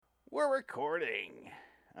We're recording.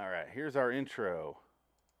 All right, here's our intro.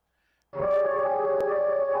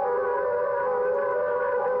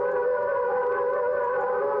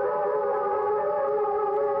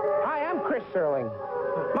 Hi, I'm Chris Serling.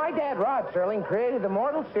 My dad, Rod Serling, created the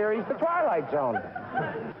mortal series, The Twilight Zone.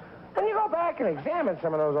 When you go back and examine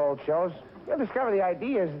some of those old shows, you'll discover the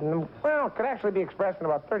ideas, could actually be expressed in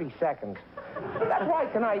about 30 seconds. That's why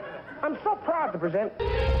tonight, I'm so proud to present...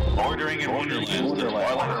 Bordering in Wonderland, the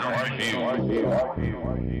Twilight Zone review.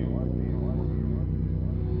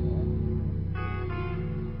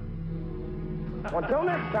 Until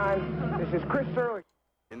next time, this is Chris Serling.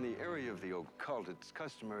 In the area of the occult, it's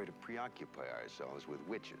customary to preoccupy ourselves with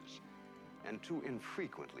witches. And too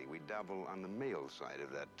infrequently, we dabble on the male side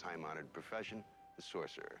of that time-honored profession, the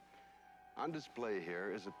sorcerer. On display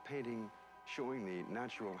here is a painting showing the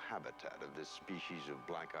natural habitat of this species of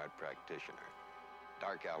black art practitioner.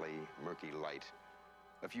 Dark alley, murky light,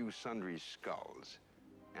 a few sundry skulls,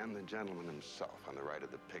 and the gentleman himself on the right of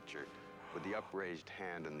the picture with the upraised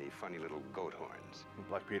hand and the funny little goat horns.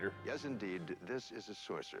 Black Peter. Yes, indeed, this is a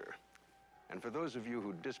sorcerer. And for those of you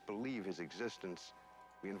who disbelieve his existence,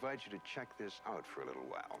 we invite you to check this out for a little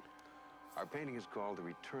while. Our painting is called The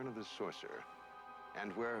Return of the Sorcerer.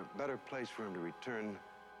 And where better place for him to return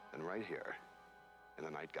than right here in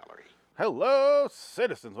the Night Gallery. Hello,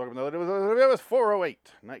 citizens. Welcome to the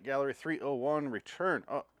 408. Night Gallery 301, Return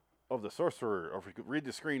of the Sorcerer. Or if you could read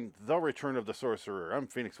the screen, The Return of the Sorcerer. I'm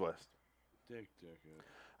Phoenix West.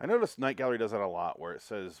 I noticed Night Gallery does that a lot, where it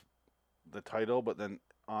says the title, but then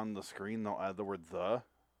on the screen they'll add the word "the,"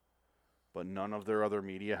 but none of their other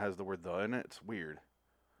media has the word "the" in it. It's weird.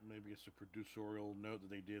 Maybe it's a producerial note that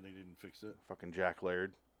they didn't fix it. Fucking Jack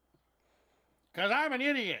Laird. 'Cause I'm an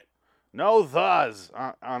idiot. No "thes"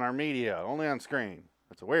 on our media, only on screen.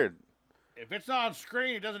 That's weird. If it's on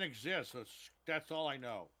screen, it doesn't exist. That's all I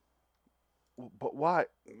know. But why?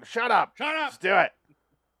 Shut up. Shut up. Let's do it.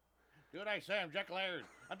 Do what I say. I'm Jack Laird.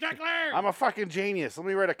 I'm Jack Laird. I'm a fucking genius. Let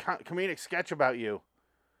me write a comedic sketch about you.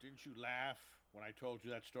 Didn't you laugh when I told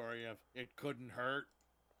you that story of it couldn't hurt?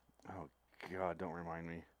 Oh, God, don't remind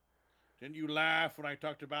me. Didn't you laugh when I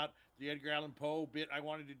talked about the Edgar Allan Poe bit I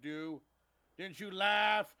wanted to do? Didn't you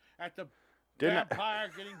laugh at the vampire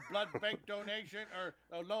getting blood bank donation or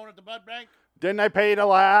a loan at the blood bank? Didn't I pay you to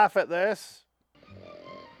laugh at this?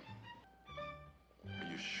 Are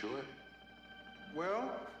you sure?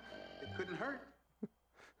 Well, it couldn't hurt.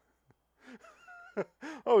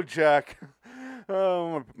 Oh, Jack.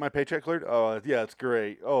 Oh, my paycheck cleared? Oh, yeah, it's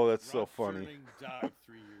great. Oh, that's so Rod funny. Serling died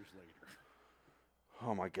 3 years later.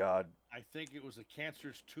 Oh, my God. I think it was a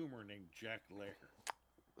cancerous tumor named Jack Laird.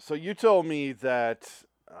 So you told me that,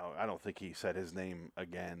 I don't think he said his name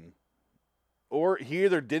again. Or he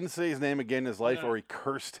either didn't say his name again in his life, or he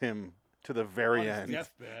cursed him to the very On end. his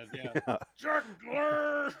deathbed, yeah. Jack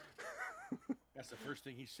Laird! That's the first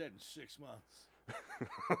thing he said in 6 months.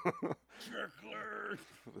 Jack Laird!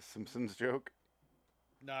 The Simpsons joke?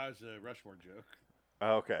 No, it's a Rushmore joke.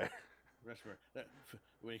 Oh, okay. Rushmore.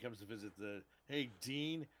 When he comes to visit hey,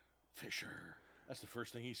 Dean Fisher. That's the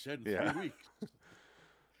first thing he said in 3 weeks.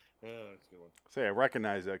 That's a good one. Say, I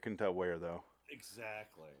recognize it. I couldn't tell where, though.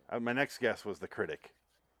 Exactly. My next guess was the critic.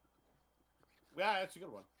 Yeah, that's a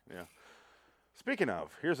good one. Yeah. Speaking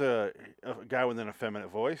of, here's a guy with an effeminate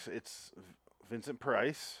voice. It's Vincent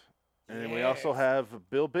Price. And we also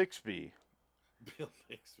have Bill Bixby. Bill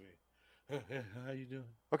Bixby. How you doing?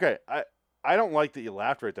 Okay, I don't like that you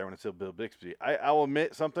laughed right there when it said Bill Bixby. I'll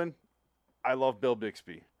admit something. I love Bill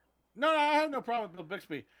Bixby. No, I have no problem with Bill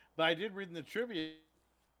Bixby. But I did read in the trivia,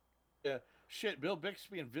 Bill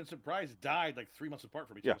Bixby and Vincent Price died like 3 months apart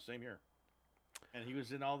from each other the same year. And he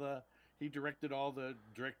was in he directed all the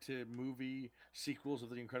direct-to-movie sequels of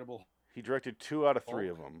The Incredible. He directed 2 out of 3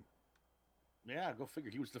 of them. Yeah, go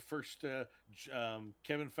figure. He was the first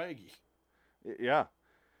Kevin Feige. Yeah.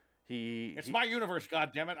 It's my universe,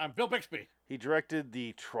 goddammit. I'm Bill Bixby. He directed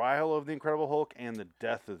the trial of the Incredible Hulk and the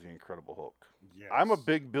death of the Incredible Hulk. Yes. I'm a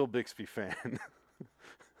big Bill Bixby fan.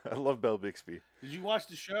 I love Bill Bixby. Did you watch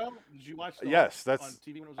the show? Did you watch Yes, on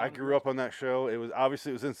TV when it was on? I grew up on that show. It was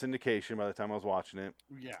in syndication by the time I was watching it.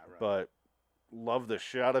 Yeah, right. But loved the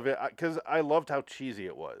shit out of it because I loved how cheesy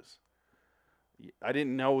it was. I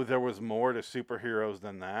didn't know there was more to superheroes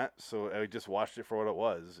than that, so I just watched it for what it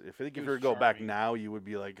was. If you were to go back now, you would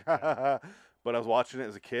be like, ha ha ha. But I was watching it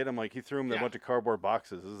as a kid. I'm like, he threw him in a bunch of cardboard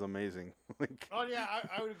boxes. This is amazing. Oh, yeah,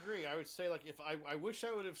 I would agree. I would say, like, if I wish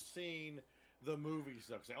I would have seen the movies,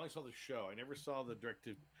 though, because I only saw the show. I never saw the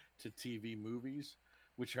direct-to-TV movies,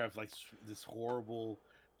 which have, like, this horrible,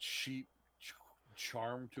 cheap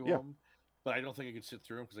charm to them. but I don't think I could sit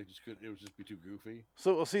through them because I just couldn't. It would just be too goofy.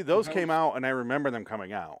 So, well, see, those came out, and I remember them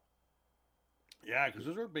coming out. Yeah, because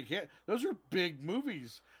those were big hit. Those are big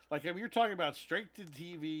movies. Like, I mean, you're talking about straight to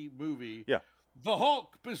TV movie. Yeah. The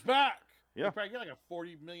Hulk is back. Yeah. You probably get like a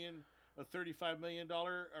 $40 million, a $35 million,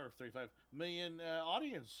 or 35 million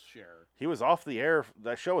audience share. He was off the air.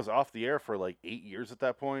 That show was off the air for like 8 years at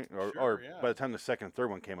that point, or yeah. by the time the second and third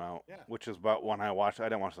one came out, which is about when I watched. I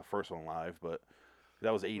didn't watch the first one live, but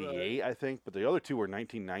that was 88, I think. But the other two were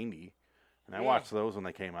 1990, and I watched those when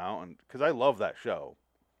they came out, and because I love that show.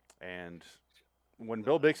 And when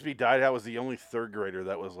Bill Bixby died, I was the only third grader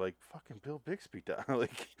that was like, "Fucking Bill Bixby died!"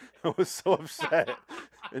 Like, I was so upset,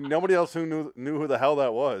 and nobody else who knew who the hell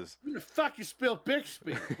that was. Who the fuck is Bill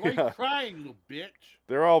Bixby? Why are you crying, little bitch?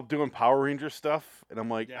 They're all doing Power Ranger stuff, and I'm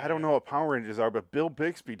like, I don't know what Power Rangers are, but Bill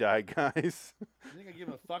Bixby died, guys. You think I give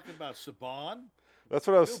a fuck about Saban? That's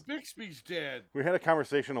what I was. Bill Bixby's dead. We had a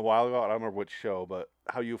conversation a while ago. I don't remember which show, but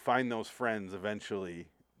how you find those friends eventually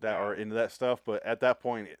that are into that stuff. But at that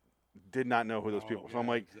point, did not know who those people. So I'm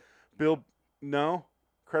like, Bill, no,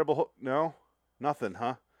 Credible, no, nothing,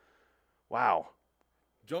 huh? Wow.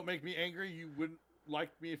 Don't make me angry. You wouldn't like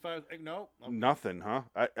me if I was no. Nothing, huh?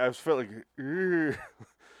 I was felt like,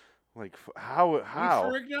 like how?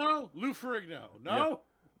 Lou Ferrigno, no.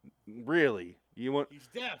 Yeah. Really? You want? He's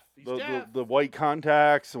deaf. He's deaf. The white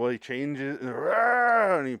contacts. Well, he changes,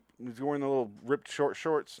 and he's wearing the little ripped short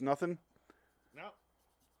shorts. Nothing. No. All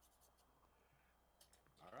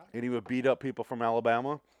right. And he would beat up people from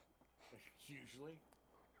Alabama. Usually.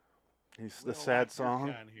 He's the sad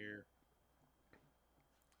song. Here.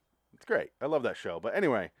 It's great. I love that show. But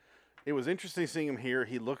anyway, it was interesting seeing him here.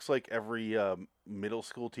 He looks like every middle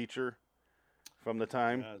school teacher from the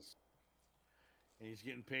time. He does. And he's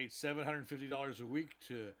getting paid $750 a week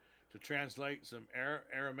to translate some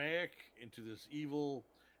Aramaic into this evil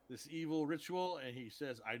ritual. And he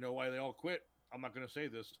says, "I know why they all quit. I'm not going to say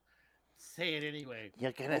this. Say it anyway.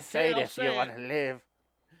 You're going to say this. You want to live."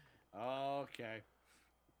 Okay.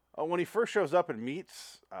 Oh, when he first shows up and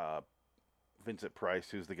meets Vincent Price,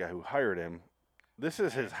 who's the guy who hired him, this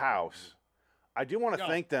is his house. I do want to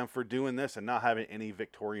thank them for doing this and not having any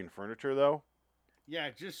Victorian furniture, though. Yeah,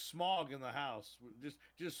 just smog in the house.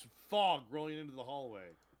 Just fog rolling into the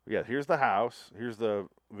hallway. Yeah, here's the house. Here's the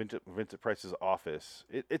Vincent Price's office.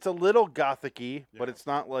 It's a little gothic-y, but it's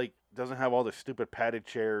not like, doesn't have all the stupid padded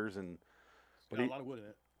chairs. And it's got a lot of wood in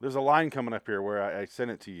it. There's a line coming up here where I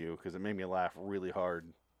sent it to you because it made me laugh really hard.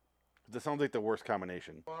 This sounds like the worst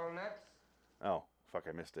combination. Walnuts? Oh, fuck,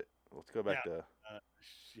 I missed it. Let's go back to...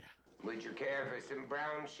 Would you care for some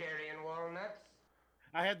brown sherry and walnuts?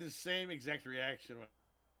 I had the same exact reaction when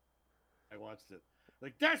I watched it.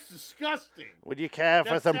 Like, that's disgusting. Would you care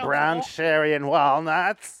for some brown sherry and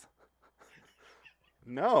walnuts?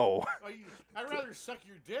 No. I'd rather suck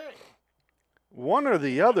your dick. One or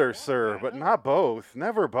the other, sir, but not both.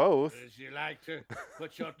 Never both. Would you like to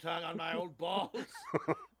put your tongue on my old balls?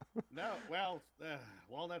 No, well,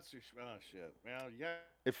 walnuts are... Oh, shit. Well,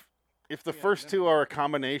 yeah. If the first two are a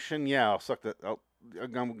combination, yeah, I'll suck that.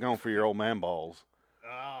 I'm going for your old man balls.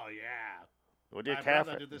 Oh, yeah. Would you My care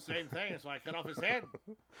brother did the same thing, so I cut off his head.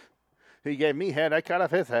 He gave me head, I cut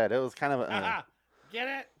off his head. It was kind of Get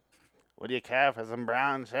it? Would you care for some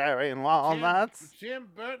brown cherry and walnuts? Tim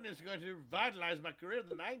Burton is going to revitalize my career in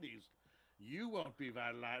the 90s. You won't be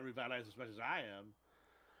revitalized as much as I am.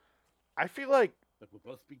 I feel like... But we'll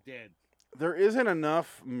both be dead. There isn't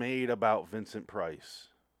enough made about Vincent Price.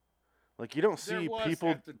 Like, you don't see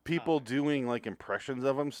people doing, like, impressions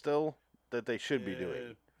of him still that they should be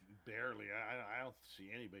doing. Barely. I don't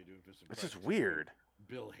see anybody doing Vincent Price. It's just weird.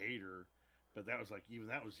 Bill Hader. But that was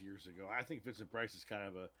that was years ago. I think Vincent Price is kind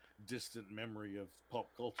of a distant memory of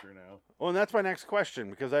pulp culture now. Well, and that's my next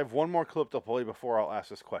question, because I have one more clip to play before I'll ask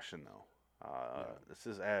this question, though. This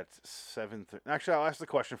is at 7:30. Actually, I'll ask the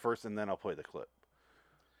question first, and then I'll play the clip.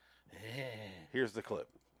 Here's the clip.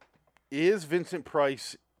 Is Vincent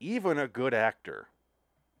Price even a good actor?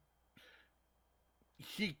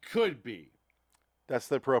 He could be. That's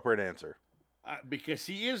the appropriate answer. Because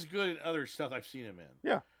he is good at other stuff I've seen him in.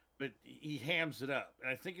 Yeah. But he hams it up. And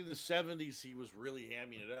I think in the 70s he was really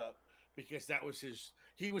hamming it up because that was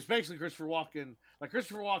he was basically Christopher Walken. Like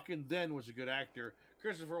Christopher Walken then was a good actor.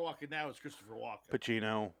 Christopher Walken now is Christopher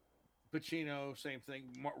Walken. Pacino, same thing.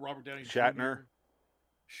 Robert Downey Jr.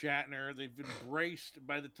 Shatner. They've embraced,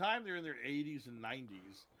 by the time they're in their 80s and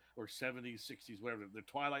 90s, or 70s, 60s, whatever, the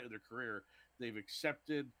twilight of their career, they've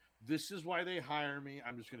accepted, this is why they hire me.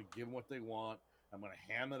 I'm just going to give them what they want. I'm going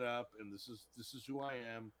to ham it up, and this is who I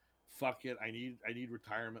am. Fuck it. I need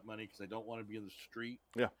retirement money because I don't want to be in the street.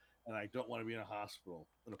 Yeah. and I don't want to be in a hospital,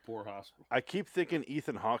 in a poor hospital. I keep thinking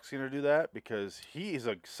Ethan Hawke's gonna do that because he is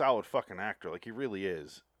a solid fucking actor, like he really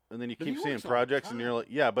is. And then you But keep he seeing works all the projects, and you're time. like,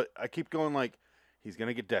 yeah, but I keep going like, he's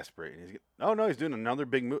gonna get desperate, and oh no, he's doing another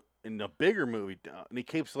big in a bigger movie, and he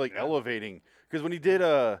keeps like Yeah. elevating. Because when he did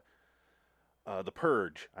The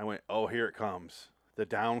Purge, I went, oh, here it comes, the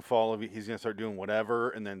downfall of it. He's gonna start doing whatever,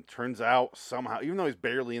 and then turns out somehow, even though he's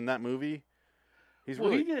barely in that movie, he's Well,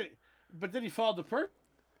 really he did, but then he followed the Purge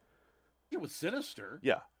with Sinister,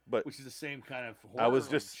 yeah. But which is the same kind of horror, I was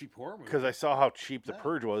like, just cheap horror movie. because I saw how cheap The Yeah.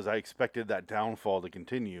 Purge was, I expected that downfall to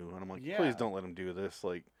continue, and I'm like, Yeah. please don't let him do this.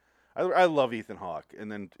 Like, I love Ethan Hawke, and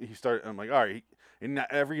then he started. I'm like, all right. And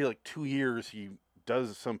every like 2 years, he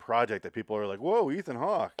does some project that people are like, whoa, Ethan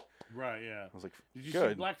Hawke. Right, yeah. I was like, Did you see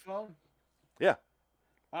good. Black Phone? Yeah.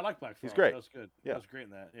 I like Black Phone. He's great. That was good. Yeah. That was great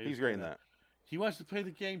in that. Yeah, He's great in that. He wants to play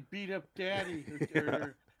the game Beat Up Daddy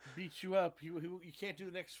or beat you up. You can't do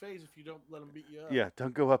the next phase if you don't let him beat you up. Yeah,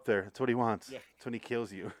 don't go up there. That's what he wants. Yeah. That's when he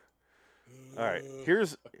kills you. All right,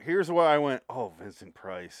 here's where I went. Oh, Vincent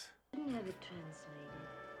Price. Shouldn't have it translated.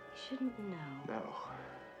 You shouldn't know. No.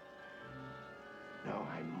 No,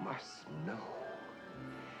 I must know.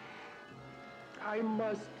 I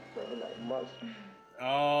must, Pearl, I must.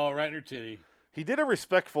 Oh, right in her titty. He did a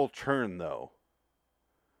respectful turn though.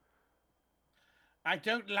 I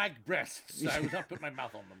don't like breasts. I would not put my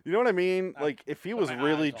mouth on them. You know what I mean? Like, if he put was my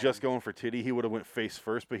really eyes on just him. going for titty, he would have went face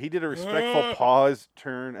first. But he did a respectful pause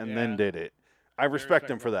turn and then Yeah. did it. I respect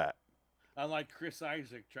him for respectful. that. Unlike Chris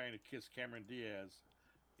Isaac trying to kiss Cameron Diaz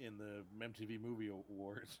in the MTV Movie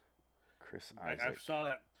Awards. Chris I Isaac. saw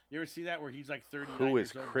that. You ever see that where he's like 39 Who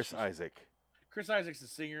years is old and Chris she's- Isaac? Chris Isaac's the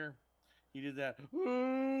singer. He did that.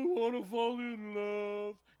 I want to fall in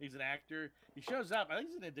love. He's an actor. He shows up. I think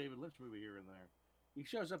he's in a David Lynch movie here and there. He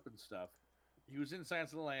shows up and stuff. He was in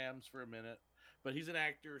Silence of the Lambs for a minute, but he's an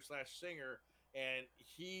actor / singer, and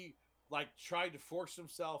he like tried to force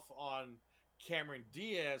himself on Cameron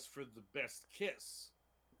Diaz for the best kiss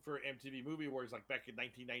for MTV Movie Awards, like back in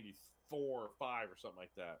 1994 or 5 or something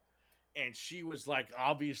like that. And she was like,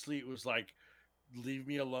 obviously, it was like, leave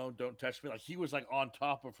me alone, don't touch me. Like he was like on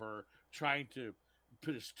top of her, trying to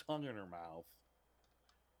put his tongue in her mouth.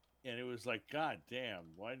 And it was like, God damn,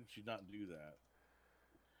 why did she not do that?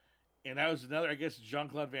 And that was another, I guess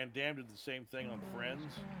Jean-Claude Van Damme did the same thing on Friends.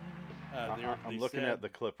 I'm looking at the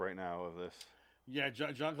clip right now of this. Yeah,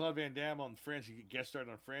 Jean-Claude Van Damme on Friends, he guest starred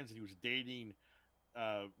on Friends, and he was dating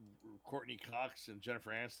Courtney Cox and Jennifer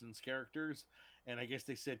Aniston's characters. And I guess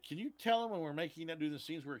they said, can you tell him when we're making that, do the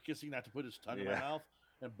scenes where we're kissing, not to put his tongue in my Yeah. mouth?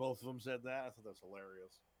 And both of them said that. I thought that's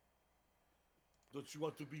hilarious. Don't you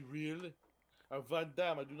want to be real? I'm Van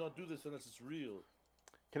Damme. I do not do this unless it's real.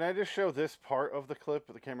 Can I just show this part of the clip,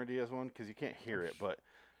 the Cameron Diaz one? Because you can't hear it, but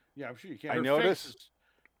Yeah, I'm sure you can. I Her noticed face is-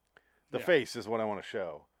 the Yeah. face is what I want to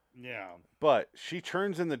show. Yeah. But she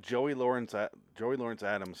turns into Joey Lawrence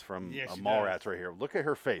Adams from Yeah, she Mallrats does. right here. Look at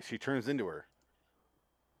her face. She turns into her.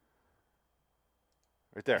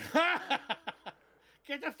 Right there.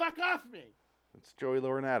 Get the fuck off me! It's Joey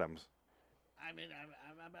Lauren Adams. I'm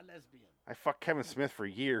a lesbian. I fucked Kevin Smith for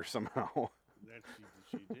years somehow. That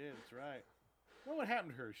she did. That's right. Well, what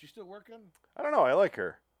happened to her? Is she still working? I don't know. I like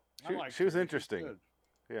her. I liked She was her. She's interesting. good.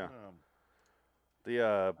 Yeah. I The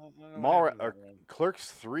don't know what Mallrat happened to or her one.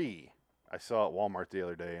 Clerks 3 I saw at Walmart the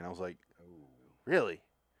other day, and I was like, Ooh. really?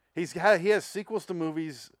 He has sequels to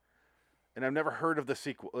movies, and I've never heard of the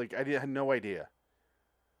sequel. Like I had no idea.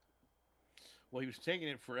 Well, he was taking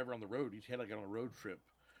it forever on the road. He had like on a road trip,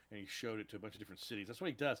 and he showed it to a bunch of different cities. That's what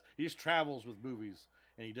he does. He just travels with movies,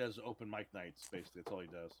 and he does open mic nights. Basically, that's all he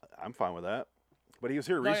does. I'm fine with that. But he was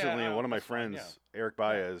here No, yeah, recently, and no, one of my that's fine, friends, Eric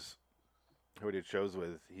Baez, who I did shows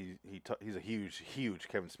with, he's a huge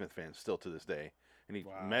Kevin Smith fan still to this day. And he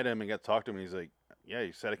Wow. met him and got to talk to him, and he's like, "Yeah,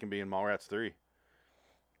 you said I can be in Mallrats 3." I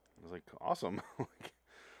was like, "Awesome."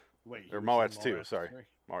 Wait, he Or was in Mallrats 2, Mallrats sorry. 3?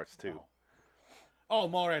 Mallrats 2. Oh,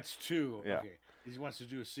 Mallrats 2. Yeah. Okay. He wants to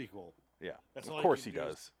do a sequel. Yeah, That's all of he course can he do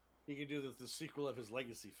is- does. He can do the sequel of his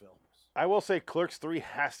legacy films. I will say Clerks 3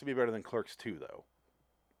 has to be better than Clerks 2, though.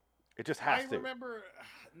 It just has I to. remember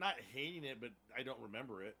not hating it, but I don't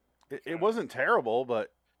remember it. It wasn't terrible,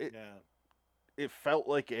 but Yeah. it felt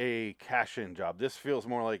like a cash-in job. This feels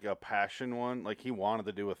more like a passion one. Like he wanted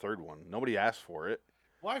to do a third one. Nobody asked for it.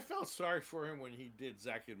 Well, I felt sorry for him when he did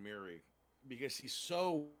Zack and Miri because he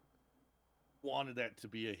so wanted that to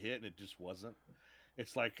be a hit and it just wasn't.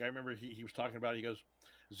 It's like I remember he was talking about it, he goes,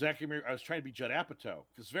 Zack and Miri, I was trying to be Judd Apatow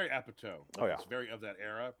because it's very Apatow. Oh, yeah. It's very of that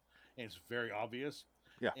era and it's very obvious.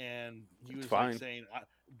 Yeah. And he was fine. like saying,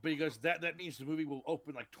 but he goes, that means the movie will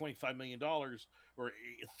open like $25 million or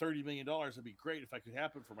 $30 million. It'd be great if I could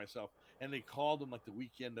happen for myself. And they called him like the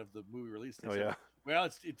weekend of the movie release. They said, yeah. well,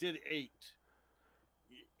 it did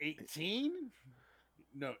 18?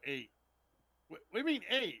 No, 8. What do you mean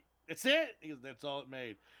 8? That's it? He goes, that's all it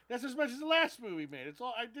made. That's as much as the last movie made. It's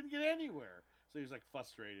all I didn't get anywhere. So he was like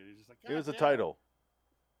frustrated. He's just like, It was the damn. title.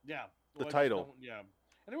 Yeah. The I just title. don't- Yeah.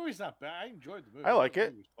 And the movie's not bad. I enjoyed the movie. I like The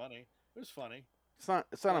it. movie was funny. It was funny. It's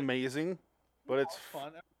not amazing, but it's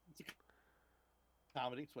fun. It's a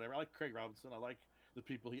comedy. It's whatever. I like Craig Robinson. I like the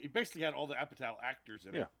people. He basically had all the Apatow actors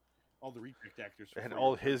in it. Yeah. All the repicked actors. it had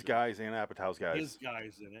all his guys and Apatow's guys. His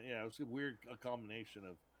guys in it. Yeah, it was a weird combination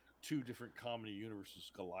of two different comedy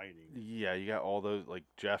universes colliding. Yeah, you got all those like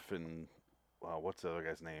Jeff and what's the other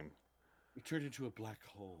guy's name? It turned into a black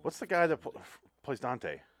hole. What's the guy that plays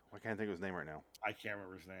Dante? I can't think of his name right now. I can't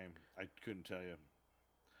remember his name. I couldn't tell you.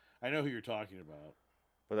 I know who you're talking about.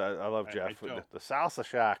 But I love Jeff. I don't. The Salsa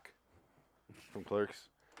Shack from Clerks.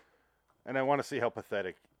 And I want to see how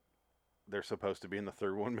pathetic they're supposed to be in the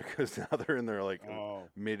third one because now they're in their like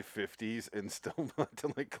mid-50s and still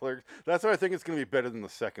acting like Clerks. That's why I think it's going to be better than the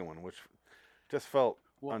second one, which just felt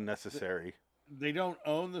unnecessary. They don't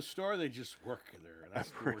own the store; they just work there. That's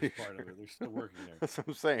the worst part of it. They're still working there. That's what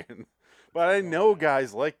I'm saying. But I know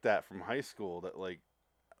guys like that from high school that like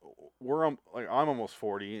I'm almost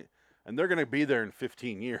 40, and they're going to be there in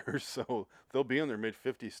 15 years, so they'll be in their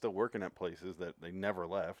mid-50s still working at places that they never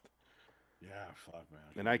left. Yeah, fuck, man.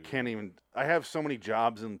 And I can't even. I have so many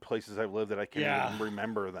jobs in places I've lived that I can't even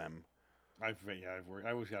remember them. I've worked.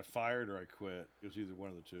 I always got fired or I quit. It was either one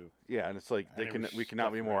of the two. Yeah, and it's like we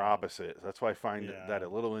cannot be more opposite. That's why I find that a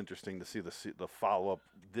little interesting to see the follow up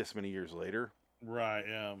this many years later. Right.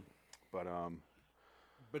 Yeah.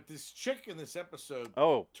 But this chick in this episode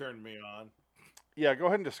turned me on. Yeah, go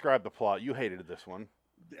ahead and describe the plot. You hated this one.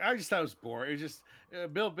 I just thought it was boring. It was just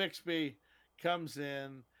Bill Bixby comes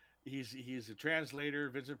in. He's a translator.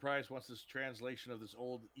 Vincent Price wants this translation of this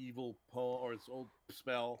old evil poem or this old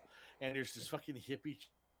spell, and there's this fucking hippie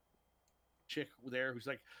chick there who's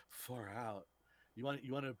like, far out. You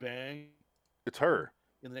want to bang? It's her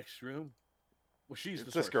in the next room. Well, she's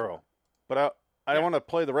this girl, but I want to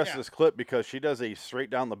play the rest of this clip because she does a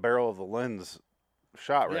straight down the barrel of the lens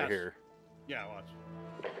shot right here. Yeah, watch.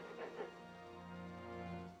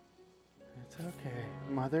 It's okay.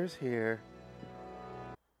 Mother's here.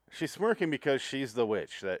 She's smirking because she's the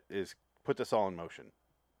witch that is put this all in motion.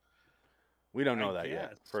 We don't know that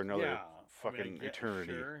yet for another fucking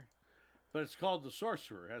eternity. Sure. But it's called the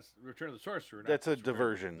Sorcerer. That's Return of the Sorcerer. That's a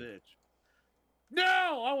diversion. Bitch.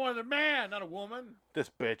 No, I wanted a man, not a woman.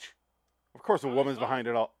 This bitch. Of course, a woman's behind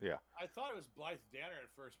it all. Yeah. I thought it was Blythe Danner at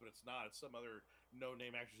first, but it's not. It's some other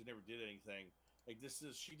no-name actress who never did anything. Like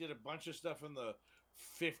she did a bunch of stuff in the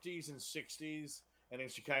 50s and 60s, and then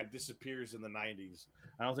she kind of disappears in the 90s.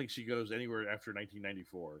 I don't think she goes anywhere after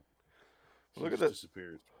 1994. Look at this.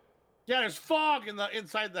 Disappears. Yeah, there's fog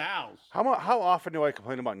inside the house. How often do I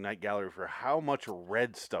complain about Night Gallery for how much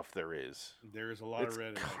red stuff there is? There is a lot of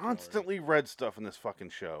red. It's constantly red stuff in this fucking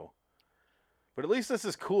show. But at least this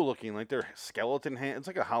is cool looking. Like they're skeleton hands. It's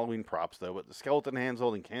like a Halloween props though, but the skeleton hands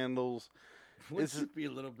holding candles. Wouldn't it be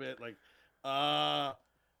a little bit like,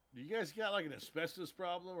 do you guys got like an asbestos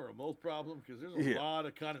problem or a mold problem? Because there's a lot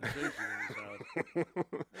of condensation in this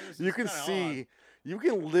house. You can see, you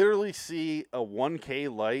can literally see a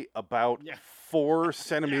 1K light about 4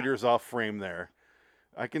 centimeters off frame there.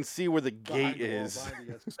 I can see where the gate is.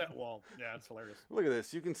 Set wall. Yeah, it's hilarious. Look at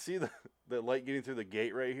this. You can see the light getting through the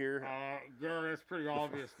gate right here. It's pretty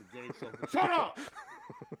obvious the gate's open. Shut up!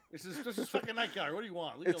 This is fucking Night Gallery. What do you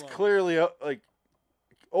want? Leave it's clearly like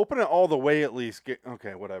open it all the way at least.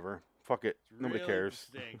 Okay, whatever. Fuck it. Nobody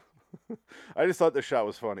cares. I just thought this shot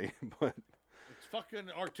was funny, but it's fucking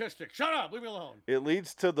artistic. Shut up! Leave me alone. It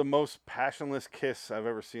leads to the most passionless kiss I've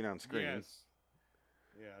ever seen on screen.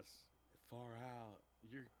 Yes. Far out.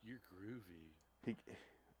 You're groovy.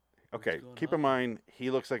 Okay, keep in mind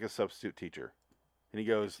he looks like a substitute teacher, and he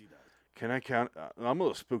goes, Yes, he does. "Can I count? I'm a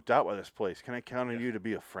little spooked out by this place. Can I count on you to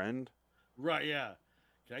be a friend?" Right? Yeah.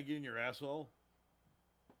 Can I get in your asshole?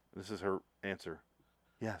 This is her answer.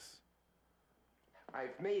 Yes.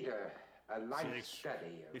 I've made a life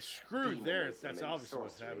study of It's screwed there. demonism That's and obviously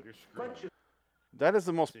what's sorcery. happening. You're screwed. That is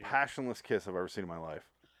the most passionless kiss I've ever seen in my life.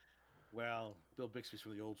 Well, Bill Bixby's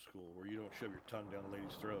from the old school where you don't shove your tongue down a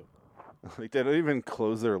lady's throat. Like they don't even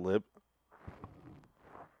close their lip.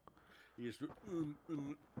 He just,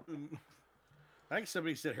 I think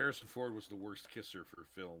somebody said Harrison Ford was the worst kisser for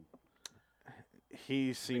film.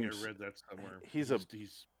 He seems. I read that somewhere. He's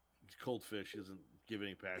cold fish. He doesn't give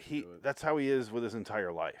any passion to it. That's how he is with his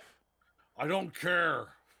entire life. I don't care.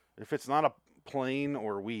 If it's not a plane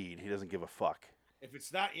or weed, he doesn't give a fuck. If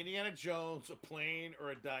it's not Indiana Jones, a plane,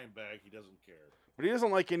 or a dime bag, he doesn't care. But he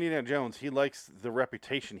doesn't like Indiana Jones. He likes the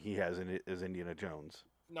reputation he has in it as Indiana Jones.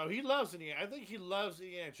 No, he loves Indiana. I think he loves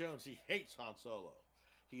Indiana Jones. He hates Han Solo.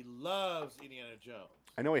 He loves Indiana Jones.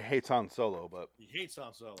 I know he hates Han Solo, but He hates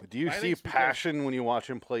Han Solo. do you I see think it's because- passion when you watch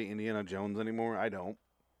him play Indiana Jones anymore? I don't.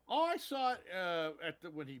 Oh, I saw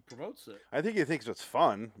it when he promotes it. I think he thinks it's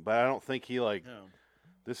fun, but I don't think he like. No.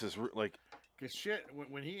 This is like. Cause shit,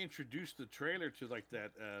 when he introduced the trailer to like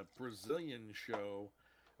that Brazilian show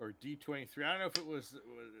or D23, I don't know if it was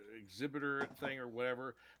exhibitor thing or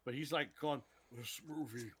whatever, but he's like going, "This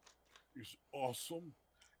movie is awesome,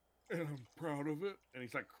 and I'm proud of it," and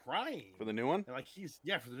he's like crying For the new one? and like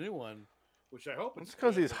for the new one, which I hope It's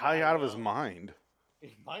because good, he's but high I out of don't his know. mind.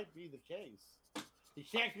 It might be the case. He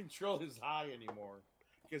can't control his high anymore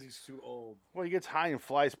because he's too old. Well, he gets high and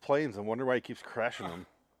flies planes and wonder why he keeps crashing them.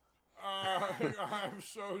 I'm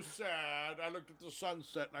so sad. I looked at the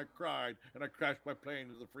sunset and I cried, and I crashed my plane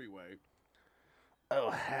into the freeway. Oh,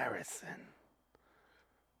 Harrison.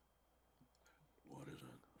 What is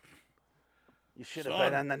it? You should have Son,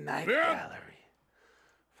 been on the night Ben! gallery.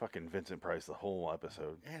 Fucking Vincent Price the whole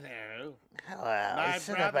episode. Hello. Hello. My you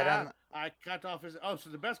should have been on brother. I cut off his. Oh, so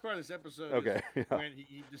the best part of this episode Okay, is yeah. when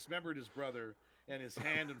he dismembered his brother and his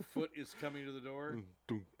hand and foot is coming to the door.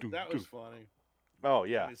 Dun, dun, That dun. was funny. Oh,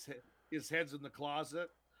 yeah. And his head's in the closet,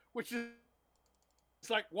 which is. It's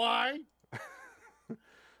like, why?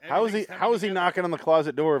 How is he? Everything's coming How is he together. knocking on the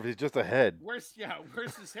closet door if he's just a head? Where's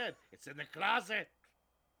his head? It's in the closet.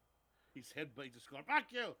 He's just going, fuck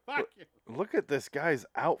you. Look at this guy's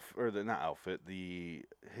outfit, or not outfit,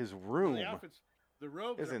 his room The outfits, the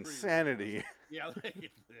robes is are pretty insanity. ridiculous. Yeah, look at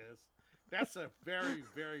this. That's a very,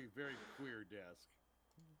 very, very queer desk.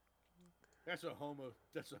 That's a homo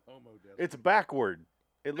desk. It's backward.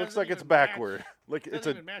 It looks Doesn't like it's even match- backward. Like Doesn't it's a,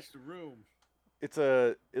 even match the room.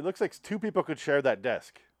 it looks like two people could share that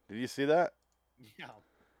desk. Did you see that? Yeah,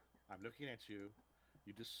 I'm looking at you.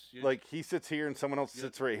 You Like he sits here and someone else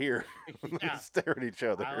sits right here. They Yeah. stare at each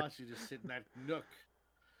other. I want you to sit in that nook.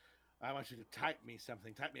 I want you to type me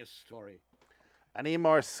something. Type me a story. I need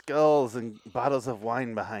more skulls and bottles of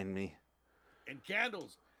wine behind me. And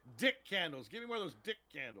candles. Dick candles. Give me more of those dick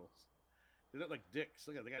candles. They look like dicks.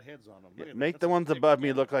 Look at they got heads on them. Look at Make that's the a ones dick above me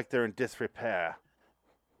candle. look like they're in disrepair.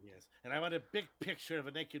 Yes. And I want a big picture of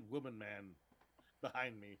a naked woman man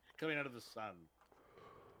behind me coming out of the sun.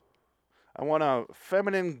 I want a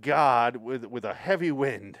feminine god with a heavy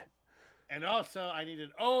wind. And also, I need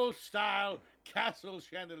an old style castle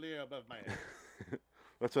chandelier above my head.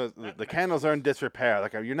 That's what the That candles are in disrepair.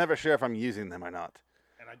 Like you're never sure if I'm using them or not.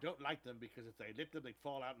 And I don't like them because if they lit them, they'd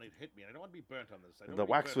fall out and they'd hit me. And I don't want to be burnt on this. I don't The wanna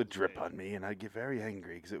be wax burnt would this drip way. on me, and I'd get very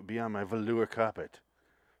angry because it would be on my velour carpet.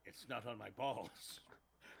 It's not on my balls.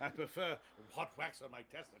 I prefer hot wax on my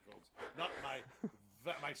testicles, not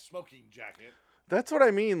my smoking jacket. That's what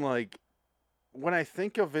I mean. Like when I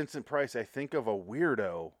think of Vincent Price, I think of a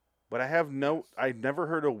weirdo. But I never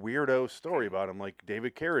heard a weirdo story about him, like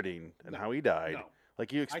David Carradine and how he died. No.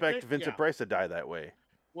 Like you expect think- Vincent yeah. Price to die that way.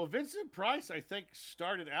 Well, Vincent Price, I think,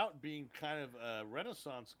 started out being kind of a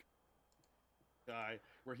Renaissance guy,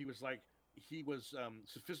 where he was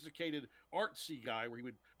sophisticated, artsy guy, where he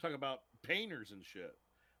would talk about painters and shit.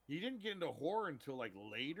 He didn't get into horror until like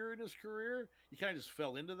later in his career. He kind of just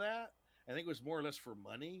fell into that. I think it was more or less for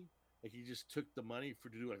money. Like he just took the money to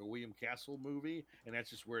do like a William Castle movie, and that's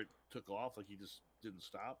just where it took off. Like he just didn't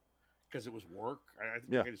stop because it was work. I think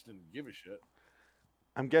Yeah. I just didn't give a shit.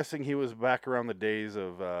 I'm guessing he was back around the days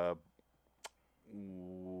of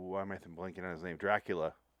why am I blanking on his name?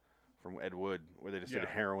 Dracula from Ed Wood, where they just did Yeah.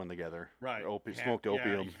 heroin together. Right. Or Yeah, smoked yeah,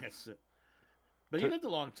 opium. yes. But he Took- lived a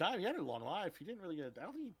long time. He had a long life. He didn't really get. I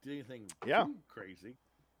don't think he did anything Yeah. too crazy.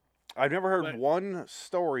 I've never heard But- one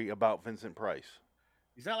story about Vincent Price.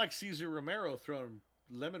 He's not like Caesar Romero throwing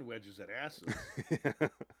lemon wedges at asses.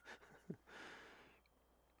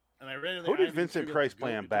 And I read in the Who did IMDb Vincent that Price the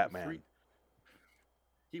play goat, on it took him Batman?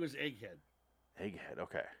 He was Egghead. Egghead.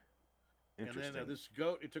 Okay. Interesting. And then this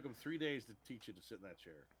goat, it took him 3 days to teach it to sit in that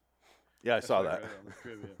chair. Yeah, I That's saw what that. read on the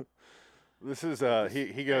trivia. This is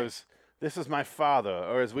he goes, "This is my father,"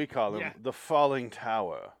 or as we call him, Yeah. the Falling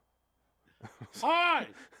Tower. Hi!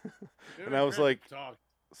 And I was Ready like- to talk.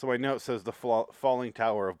 So my note says the Falling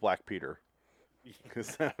Tower of Black Peter.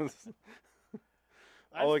 'Cause that was-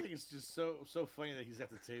 I like- think it's just so funny that he's at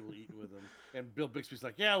the table eating with him, and Bill Bixby's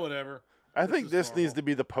like, "Yeah, whatever." I This think is this needs normal. to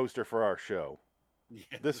be the poster for our show. Yeah,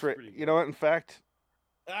 This it's right, pretty you good. know what? In fact,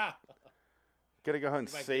 Ah, Gotta go ahead and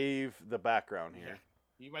You might save the background here.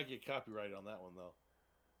 You might get copyrighted on that one though.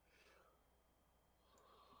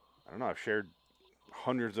 I don't know. I've shared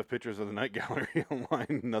hundreds of pictures of the Night Gallery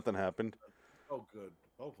online. Nothing happened. Oh, good.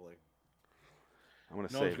 Hopefully. I'm gonna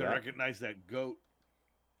No save one's gonna that. recognize that goat.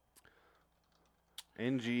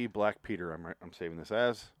 NG Black Peter. I'm saving this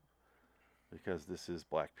as because this is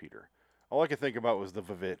Black Peter. All I could think about was the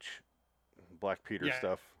Vivitch Black Peter Yeah.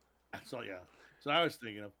 stuff. So yeah. So I was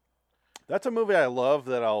thinking of. That's a movie I love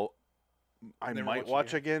that I Never might watch it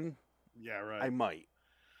watch again. again. Yeah, right. I might.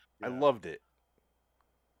 I Yeah. loved it.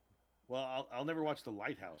 Well, I'll never watch The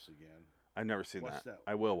Lighthouse again. I've never seen Watch that. that.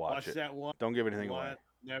 I will watch it. that one. Don't give anything away.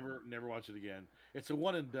 Never watch it again. It's a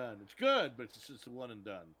one and done. It's good, but it's just a one and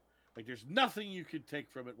done. Like there's nothing you could take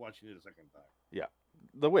from it watching it a second time. Yeah.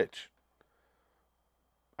 The Witch.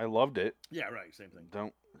 I loved it. Yeah, right. Same thing.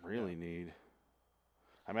 Don't really need.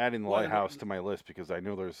 I'm adding The Well, Lighthouse to my list because I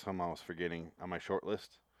know there's some I was forgetting on my short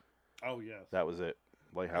list. Oh yes. That was it.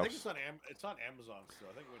 Lighthouse. I think it's on Amazon still.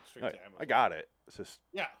 I think it went straight to Amazon. I got it. It's just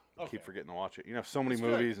Yeah. I Okay. keep forgetting to watch it. You know, so many It's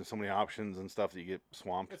good. movies and so many options and stuff that you get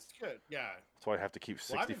swamped. It's good. Yeah. That's why I have to keep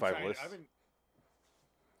Well, 65 lists.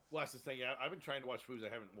 Well, that's the thing. Yeah, I've been trying to watch movies I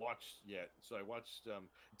haven't watched yet. So I watched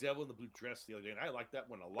Devil in the Blue Dress the other day, and I liked that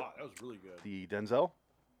one a lot. That was really good. The Denzel?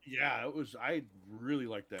 Yeah, it was. I really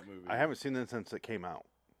liked that movie. I haven't seen that since it came out.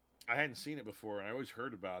 I hadn't seen it before, and I always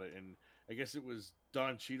heard about it. And I guess it was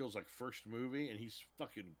Don Cheadle's first movie, and he's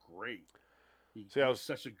fucking great. He's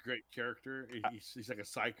such a great character. He's like a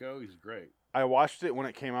psycho. He's great. I watched it when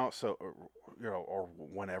it came out, so or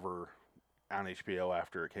whenever on HBO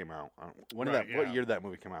after it came out. What year did that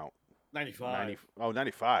movie come out? 95.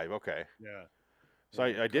 95. Okay. Yeah. So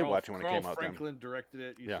I did watch it when it came out. Franklin directed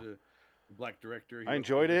it. He's a black director. I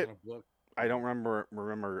enjoyed it. I don't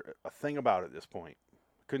remember a thing about it at this point.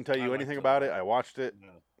 Couldn't tell you anything about it. I watched it. No.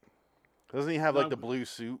 Doesn't he have the blue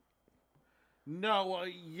suit? No, well,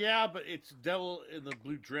 yeah, but it's Devil in the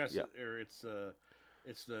Blue Dress, Yeah. or it's the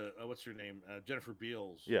what's her name? Jennifer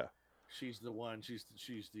Beals. Yeah. She's the one. She's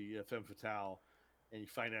the femme fatale, and you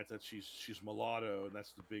find out that she's mulatto, and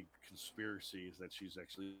that's the big conspiracy is that she's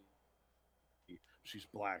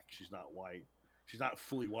black. She's not white. She's not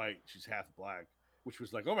fully white. She's half black, which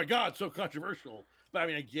was like, oh my god, so controversial. But I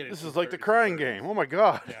mean, I get it. This is like the Crying Game. Oh my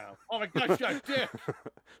god. Yeah. Oh my god, she got a dick.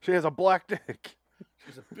 She has a black dick.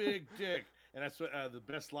 She's a big dick. And that's what the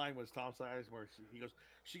best line was Tom Sizemore. He goes,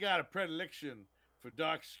 she got a predilection for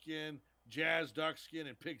dark skin, jazz, dark skin,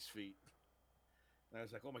 and pig's feet. And I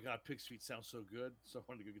was like, oh my god, pig's feet sounds so good. So I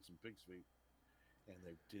wanted to go get some pig's feet. And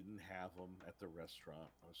they didn't have them at the restaurant.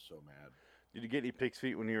 I was so mad. Did you get any pig's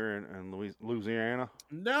feet when you were in Louisiana?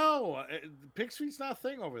 No, pig's feet's not a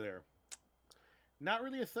thing over there. Not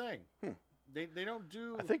really a thing. They don't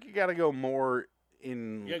do. I think you got to go more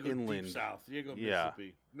You gotta go inland. deep south. You gotta go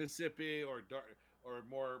Mississippi or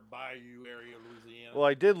more bayou area, Louisiana. Well,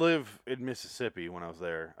 I did live in Mississippi when I was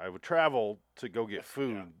there. I would travel to go get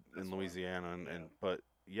food in Louisiana, but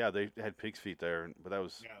yeah, they had pig's feet there. But that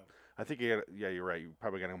was, I think you're right. You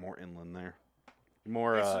probably got to go more inland there,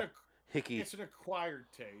 more hickey. It's an acquired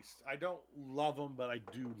taste. I don't love them, but I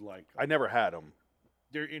do like them. I never had them.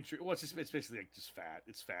 They're Well, it's basically just fat.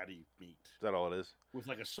 It's fatty meat. Is that all it is? With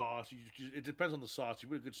a sauce. It depends on the sauce. You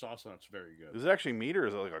put a good sauce on it, it's very good. Is it actually meat or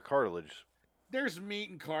is it like a cartilage? There's meat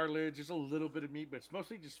and cartilage. There's a little bit of meat, but it's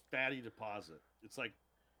mostly just fatty deposit. It's like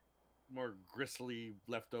more gristly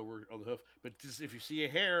leftover on the hoof. But just, if you see a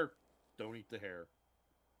hair, don't eat the hair.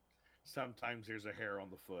 Sometimes there's a hair on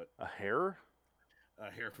the foot. A hair?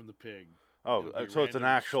 A hair from the pig. Oh, so it's an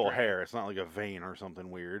actual hair. It's not like a vein or something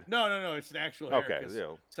weird. No. It's an actual hair. Okay,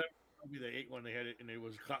 yeah. They ate one, they had it, and it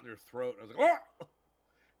was caught in their throat. I was like, oh!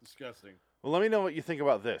 Disgusting. Well, let me know what you think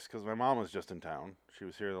about this, because my mom was just in town. She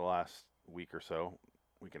was here the last week or so,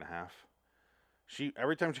 week and a half.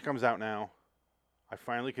 Every time she comes out now, I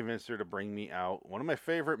finally convinced her to bring me out one of my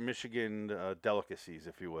favorite Michigan delicacies,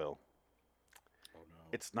 if you will. Oh, no.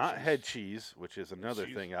 It's not head cheese, which is another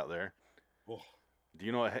thing out there. Oh. Do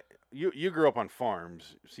you know what you grew up on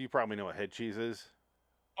farms, so you probably know what head cheese is?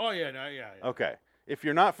 Oh, yeah, no, yeah. Okay. If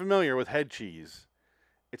you're not familiar with head cheese,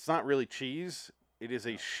 it's not really cheese. It is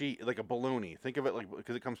a sheet, like a bologna. Think of it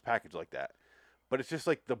because it comes packaged like that. But it's just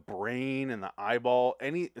like the brain and the eyeball,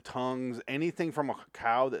 any tongues, anything from a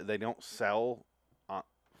cow that they don't sell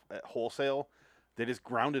at wholesale. They just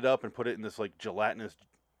ground it up and put it in this like gelatinous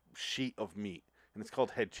sheet of meat. And it's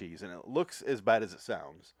called head cheese. And it looks as bad as it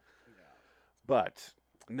sounds. But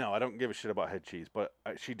no, I don't give a shit about head cheese. But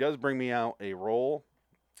she does bring me out a roll,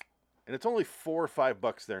 and it's only $4 or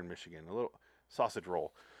 $5 there in Michigan, a little sausage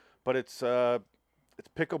roll. But it's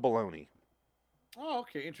pickle bologna. Oh,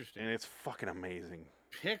 okay, interesting. and it's fucking amazing.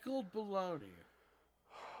 Pickled bologna.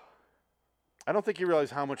 I don't think you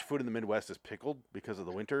realize how much food in the Midwest is pickled because of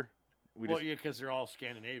the winter. Yeah, because they're all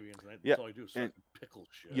Scandinavians. That's Yeah, all I do is and fucking pickle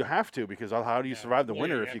shit. you have to, because how do you survive the Well,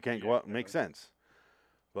 winter you if have you to, can't yeah, go out and yeah. make sense?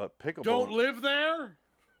 But pickle Don't bologna. live there.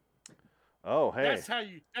 Oh, hey. That's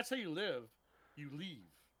how you live. You leave.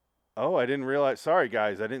 Oh, I didn't realize. Sorry,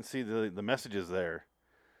 guys. I didn't see the messages there.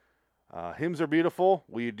 Hymns are beautiful.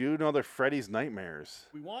 Will you do another Freddy's Nightmares?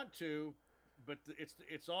 We want to, but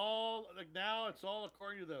it's all like now. It's all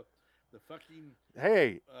according to the fucking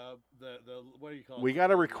Hey, the what do you call it? we got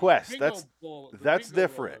a The request. bingo That's bowl- the that's bingo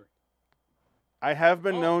different. roller. I have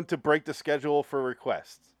been Oh. known to break the schedule for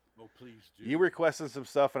requests. Oh, please do. You requested some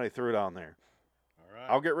stuff, and I threw it on there. All right.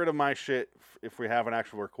 I'll get rid of my shit if we have an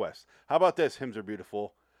actual request. How about this? Hymns are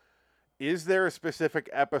beautiful. Is there a specific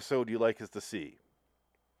episode you like us to see?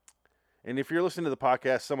 And if you're listening to the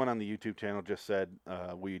podcast, someone on the YouTube channel just said,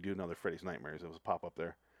 will you do another Freddy's Nightmares? It was a pop-up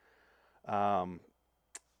there. And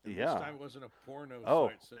Yeah. This time it wasn't a porno Oh,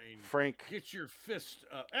 site saying, Frank. "Get your fist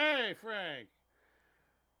up." Hey, Frank.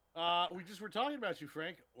 We just were talking about you,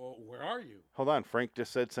 Frank. Well, where are you? Hold on. Frank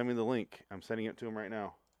just said send me the link. I'm sending it to him right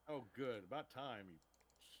now. Oh, good. About time. You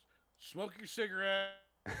smoke your cigarette.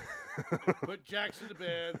 Put Jackson to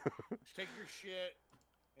bed. Take your shit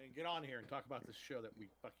and get on here and talk about this show that we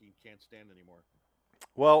fucking can't stand anymore.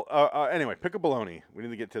 Well, anyway, pick a baloney. We need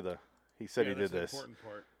to get to the... He said he that's did the this. important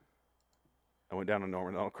part. I went down a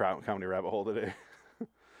Norman comedy rabbit hole today.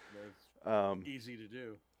 It's easy to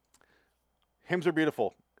do. Hymns are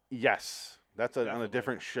beautiful. Yes. That's on a Definitely.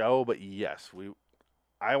 different show, but yes.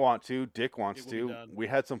 I want to. Dick wants It will be to. done. We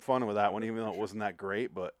had some fun with that one, even though it wasn't that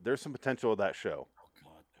great, but there's some potential with that show. Oh,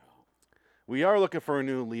 God, no. We are looking for a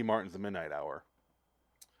new Lee Martin's The Midnight Hour.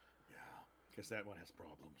 Yeah, because that one has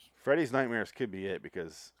problems. Freddy's Nightmares could be it,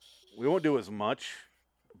 because we won't do as much,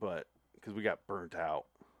 but because we got burnt out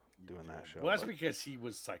doing that show. Well, that's but because he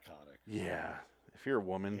was psychotic. yeah. If you're a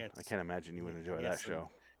woman, He had I can't imagine you would enjoy he had that some- show.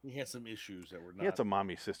 He had some issues that were not He had some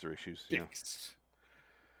mommy sister issues, you know. fixed.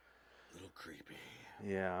 A little creepy.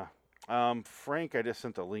 Yeah. Frank, I just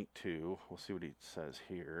sent the link to. We'll see what he says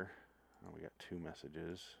here. Oh, we got 2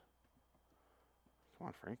 messages. Come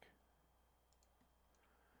on, Frank.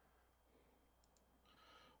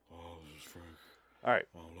 Oh, this is Frank. All right.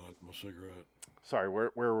 I'll light my cigarette. Sorry,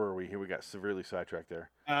 where were we? Here we got severely sidetracked there.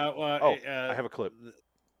 I have a clip.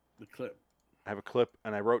 The clip. I have a clip,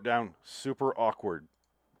 and I wrote down super awkward.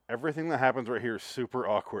 Everything that happens right here is super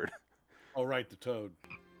awkward. Oh, right, the toad.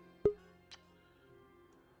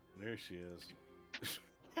 There she is.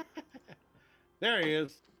 There he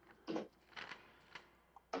is.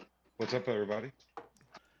 What's up, everybody?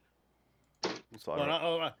 So I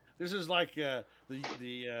wrote, This is like the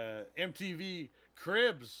MTV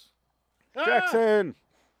Cribs. Ah! Jackson!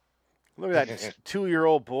 Look at that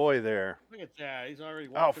 2-year-old boy there. Look at that. He's already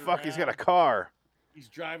Oh, walking fuck, he's got a around. car. He's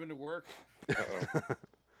driving to work. Uh-oh.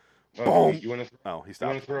 Boom. You want to? Oh, he You want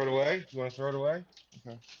stopped. to throw it away? You want to throw it away?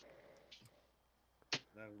 Now,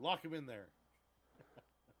 lock him in there.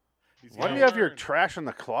 He's Why do gotta you have your learn. trash in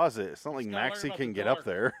the closet? It's not like He's gotta learn Maxie about can the get up dark.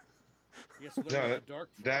 there. He has to learn No, about the dark.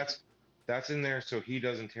 That's in there so he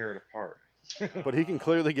doesn't tear it apart. But he can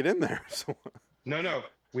clearly get in there. So. No.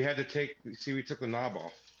 We had to take. See, we took the knob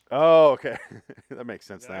off. Oh, okay. That makes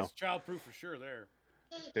sense Yeah, now. that's childproof for sure. There.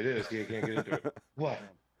 It is. He can't get into it. What?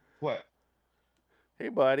 What? Hey,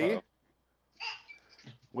 buddy. Uh-oh.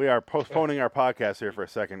 We are postponing our podcast here for a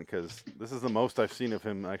second because this is the most I've seen of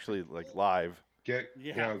him actually like live. Get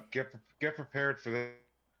Yeah. get prepared for that.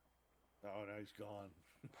 Oh, no, he's gone.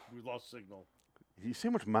 We lost signal. You see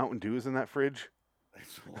how much Mountain Dew is in that fridge?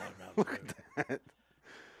 That's a lot of Look Mountain at that.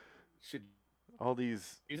 Should All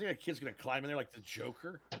these. you think a kid's gonna climb in there like the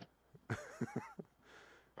Joker?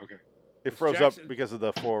 Okay. It It's froze Jackson- up because of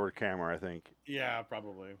the forward camera, I think. Yeah,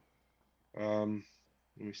 probably. Let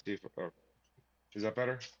me see if. Oh, is that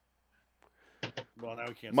better? Well, now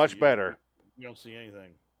we can't. Much see you. better. We don't see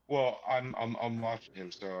anything. Well, I'm watching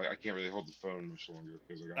him, so I can't really hold the phone much longer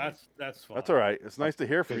because I got. That's fine. That's all right. It's nice to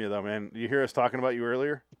hear from you, though, man. You hear us talking about you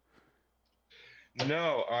earlier?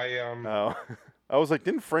 No, Oh, I was like,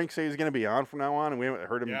 didn't Frank say he's going to be on from now on, and we haven't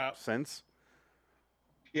heard him Yeah. since?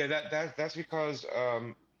 Yeah, that's because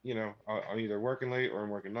you know, I'm either working late or I'm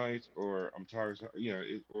working nights or I'm tired, you know,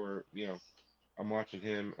 or you know, I'm watching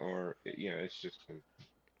him or you know, it's just.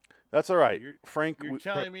 That's all right, You're- Frank. You're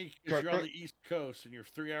telling me because you're on the East Coast and you're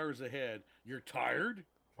 3 hours ahead, you're tired?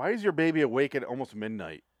 Why is your baby awake at almost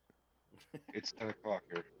midnight? It's 10 o'clock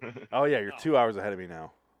here. Oh yeah, you're Oh. 2 hours ahead of me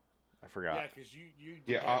now. I forgot. Yeah, because you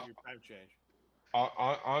Yeah, have your time change.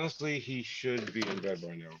 Honestly, he should be in bed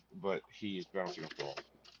by now, but he's bouncing off the wall.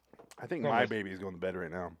 I think Come on, my bud. baby's going to bed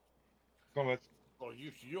right now. Come on, bud. Oh,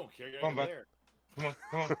 you don't care. You're Come on, not bud. there. Come on,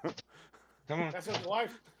 come on, come on. That's what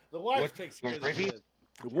the wife What? takes Going care of the crazy? kid.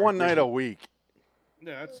 One night a week.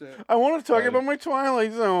 Yeah, that's it. I want to talk Got it. about my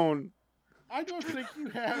Twilight Zone. I don't think you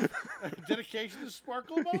have a dedication to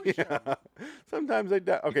Sparkle Emotion. Yeah. Sometimes I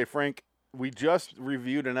die. Okay, Frank, we just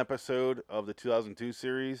reviewed an episode of the 2002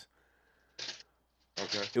 series.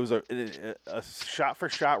 Okay. It was a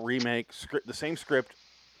shot-for-shot remake, the same script,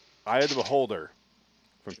 Eye of the Beholder,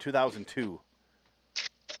 from 2002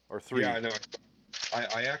 or 3. Yeah, I know.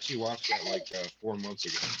 I actually watched that like 4 months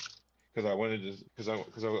ago because I wanted to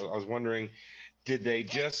because I was wondering, did they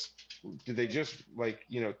just like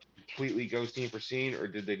completely go scene for scene, or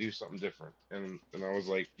did they do something different? And I was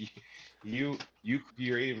like, you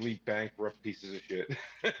creatively bankrupt pieces of shit.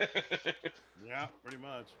 Yeah, pretty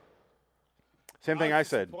much. Same thing I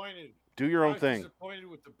said. Disappointed. Do your I own was thing. disappointed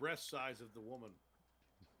with the breast size of the woman.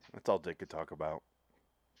 That's all Dick could talk about.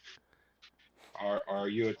 Are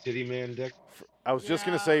you a titty man, Dick? I was just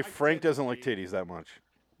going to Yeah, say I Frank tend to doesn't like be. titties that much.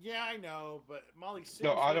 Yeah, I know, but Molly.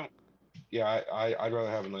 No, I seriously, don't. Yeah, I'd rather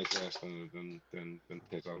have a nice ass than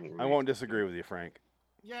tits. I don't really. I won't disagree with you, Frank.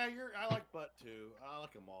 Yeah, I like butt too. I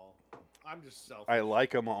like them all. I'm just selfish. I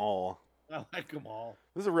like them all. I like them all.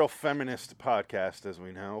 This is a real feminist podcast, as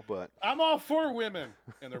we know, but I'm all for women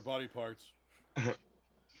and their body parts.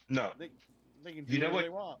 No. They can do You know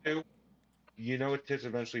whatever what? they want. You know what tits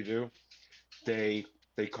eventually do? They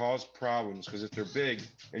cause problems because if they're big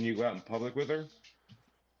and you go out in public with her,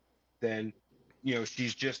 then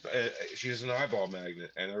she's just she's an eyeball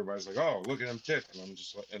magnet, and everybody's like, oh, look at them tits, and I'm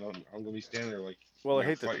just like, and I'm gonna be standing there like, well,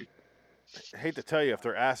 I fighting. hate to tell you, if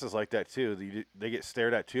their ass is like that too, they get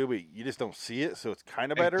stared at too, but you just don't see it, so it's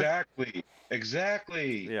kind of better.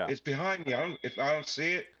 Exactly. Yeah. It's behind me. If I don't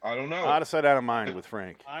see it, I don't know. Out of sight, out of mind with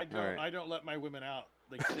Frank. I don't. All right. I don't let my women out.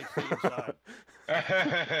 They stay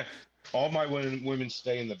inside. All my women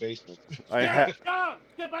stay in the basement. I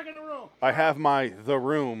Get back in the room. I have the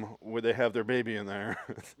room where they have their baby in there.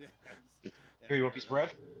 Here, you want a piece of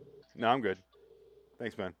bread? No, I'm good.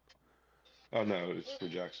 Thanks, man. Oh no, it's for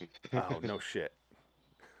Jackson. Oh, no shit.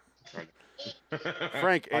 Right.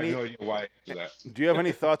 Frank, I have no idea why I do that. do you have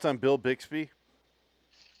any thoughts on Bill Bixby?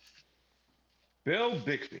 Bill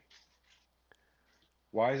Bixby.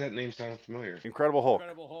 Why does that name sound familiar? Incredible Hulk.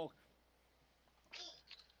 Incredible Hulk.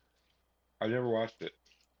 I've never watched it.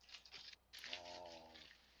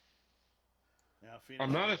 Yeah, Phoenix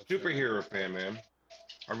I'm not a Suns, superhero fan, man.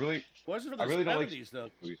 I really Wasn't for I the really don't like 70s though.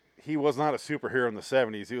 He was not a superhero in the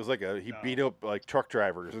 70s. He was like he No. beat up like truck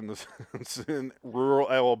drivers in rural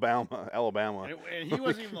Alabama. And he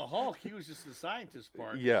wasn't even the Hulk. He was just the scientist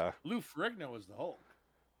part. Yeah. Lou Ferrigno was the Hulk.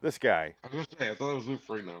 This guy. I was gonna say I thought it was Luke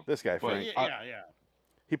Ferrigno. This guy, But Frank. Yeah.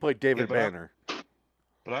 He played David Yeah, but I- Banner.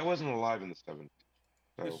 But I wasn't alive in the 70s.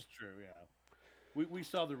 This So is true. Yeah. We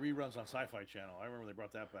saw the reruns on Sci-Fi Channel. I remember they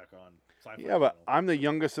brought that back on Sci-Fi Yeah, but Channel. I'm the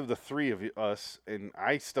youngest of the three of us, and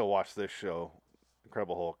I still watch this show,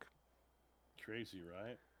 Incredible Hulk. Crazy,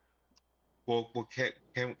 right? well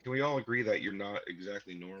can we all agree that you're not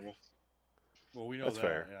exactly normal? Well, we know That's that.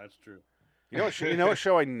 fair. Yeah, that's true. You know what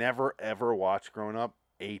show I never ever watched growing up?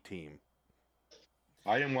 A-Team.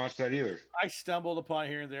 I didn't watch that either. I stumbled upon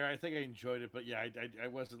here and there. I think I enjoyed it, but yeah, I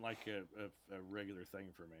wasn't like a regular thing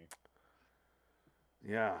for me.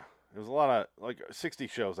 Yeah, it was a lot of like 60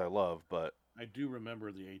 shows I love, but I do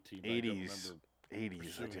remember the 18. 80s I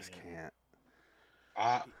pursuing just it. can't.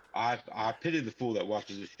 I pity the fool that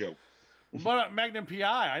watches this show. But Magnum PI,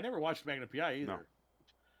 I never watched Magnum PI either.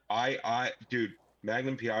 No. Dude,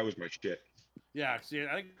 Magnum PI was my shit. Yeah, see,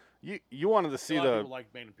 I think You wanted to a see lot of the people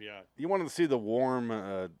like Magnum PI. you wanted to see the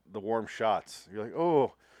warm shots. You're like,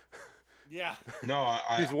 oh, Yeah, No,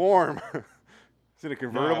 he's warm. He's in a no, I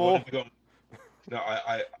convertible. wanted to go. No,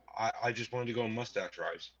 I just wanted to go on mustache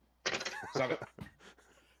rides. Stop it.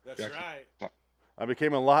 that's Jackson. right. I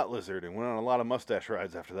became a lot lizard and went on a lot of mustache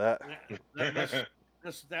rides after that.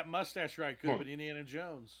 That mustache ride could have been Indiana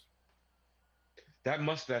Jones. That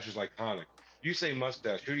mustache is iconic. You say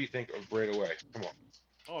mustache, who do you think of right away? Come on.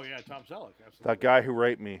 Oh yeah, Tom Selleck. Absolutely. That guy who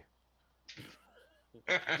raped me.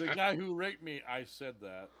 The guy who raped me, I said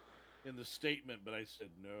that in the statement, but I said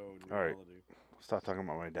no in All right. reality. Stop talking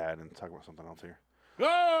about my dad and talk about something else here.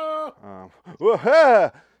 Ah!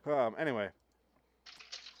 Anyway,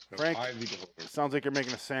 Frank, I leave the whole thing. sounds like you're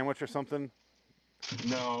making a sandwich or something.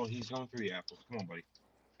 No, he's going through the apples. Come on, buddy.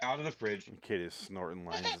 Out of the fridge. The kid is snorting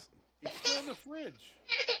lines. It's still in the fridge.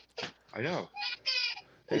 I know.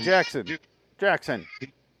 Hey, Jackson. Dude. Jackson.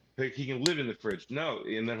 He can live in the fridge. No,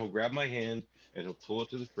 and then he'll grab my hand, and he'll pull it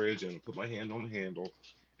to the fridge, and I'll put my hand on the handle,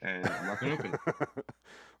 and I'm not gonna open it.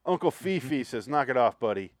 Uncle Fifi says, "Knock it off,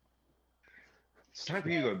 buddy." It's time for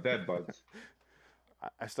you to go to bed, bud.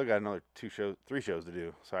 I still got another 3 shows to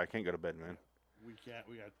do, so I can't go to bed, man. We can't.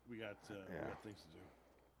 We got things to do.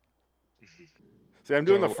 See, I'm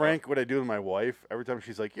doing So, the Frank what I do with my wife. Every time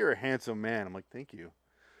she's like, "You're a handsome man," I'm like, "Thank you."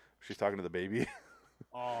 She's talking to the baby.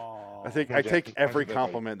 Oh, I take every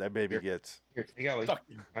compliment that baby gets. Here, take Ellie.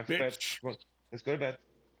 fucking Time for bed. bitch. Come on, let's go to bed.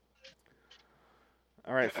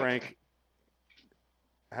 All right, Frank.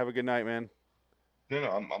 Have a good night, man. No,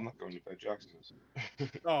 I'm not going to bed. Jackson is.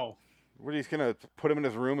 Oh, What, he's gonna put him in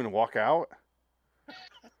his room and walk out?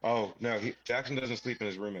 Oh no, Jackson doesn't sleep in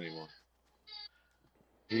his room anymore.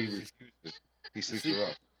 He refuses. He sleeps with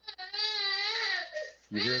us.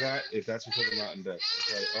 You hear that? If that's because I'm not in bed.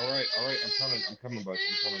 Okay. All right. I'm coming, bud.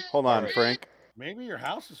 I'm coming. Hold on, All right. Frank. maybe your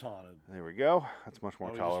house is haunted. There we go. That's much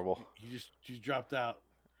more Oh, tolerable. He just dropped out.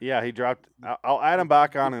 Yeah, he dropped. I'll add him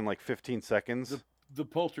back on in like 15 seconds. The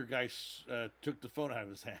poltergeist took the phone out of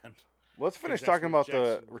his hand. Let's finish that's talking where about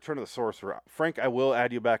the Jackson- Return of the Sorcerer. Frank, I will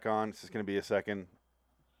add you back on. This is going to be a second.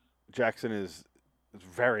 Jackson is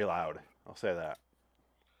very loud. I'll say that.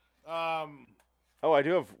 Oh, I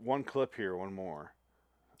do have one clip here. One more.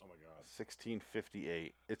 Oh my god.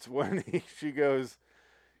 1658. It's when she goes,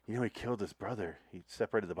 "You know, he killed his brother. He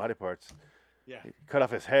separated the body parts. Yeah. He cut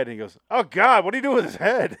off his head." And he goes, "Oh God, what do you do with his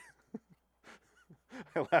head?"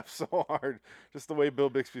 I laugh so hard just the way Bill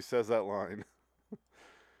Bixby says that line.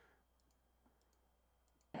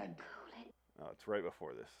 Oh, it's right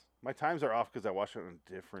before this. My times are off because I watched it on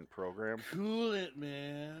a different program. Cool it,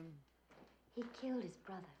 man. He killed his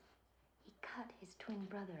brother. He cut his twin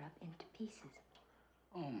brother up into pieces.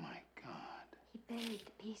 Oh my God. He buried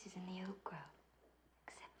the pieces in the oak grove,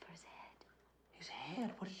 except for his head. His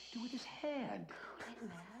head? What did he do with his head? Cool it,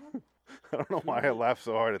 man. I don't know why I laugh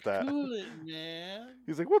so hard at that. Cool it, man.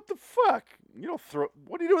 He's like, "What the fuck? You don't throw.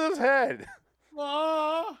 What do you do with his head?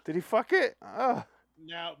 Aw. Did he fuck it?"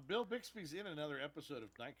 Now, Bill Bixby's in another episode of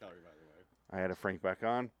Night Gallery, by the way. I had a Frank back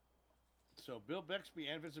on. So Bill Bixby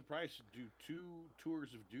and Vincent Price do 2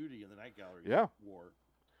 tours of duty in the Night Gallery war.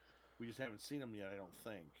 We just haven't seen them yet, I don't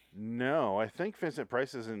think. No, I think Vincent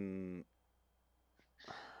Price is in.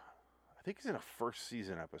 I think he's in a first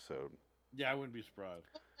season episode. Yeah, I wouldn't be surprised.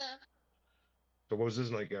 So what was this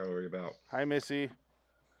night gallery about? Hi, Missy.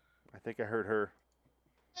 I think I heard her.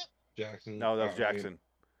 Jackson. No, that was I mean, Jackson.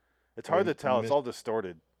 It's hard to tell. It's all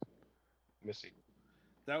distorted. Missy.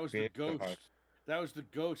 That was the Yeah, ghost. hi. That was the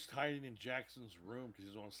ghost hiding in Jackson's room because he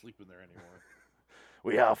doesn't want to sleep in there anymore.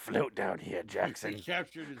 We all float down here, He Jackson.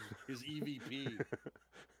 captured his EVP. That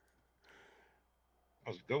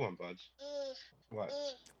was a good one, buds. What?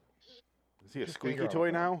 Is he a Just squeaky finger toy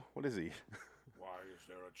out. now? What is he? Why is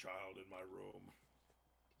there a child in my room?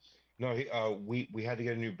 No, we had to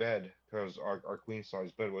get a new bed because our queen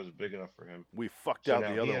size bed wasn't big enough for him. We fucked So out now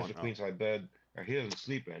the he other has one. a queen size bed that he doesn't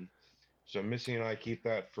sleep in. So Missy and I keep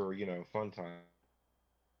that for fun time.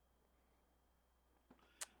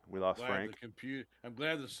 We lost Glad Frank. the computer. I'm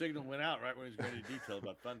glad the signal went out right when he was going into detail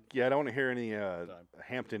about fun. Yeah, I don't want to hear any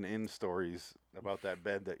Hampton Inn stories about that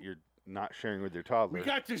bed that you're not sharing with your toddler. We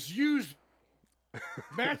got this used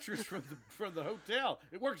mattress from the hotel.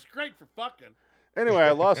 It works great for fucking. Anyway,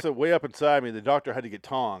 I lost it way up inside me. The doctor had to get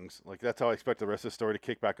tongs. Like, that's how I expect the rest of the story to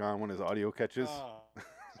kick back on when his audio catches.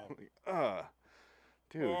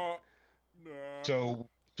 Dude. So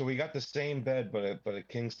we got the same bed, but a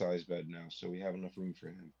king size bed now. So we have enough room for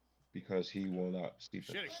him because he will not sleep.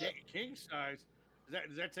 Shit, a king size.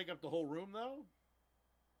 Does that take up the whole room though?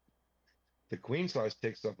 The queen size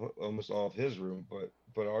takes up almost all of his room,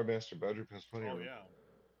 but our master bedroom has plenty of Oh room. yeah.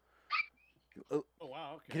 Oh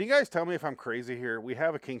wow. Okay. Can you guys tell me if I'm crazy here? We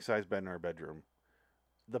have a king-size bed in our bedroom.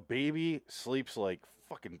 The baby sleeps like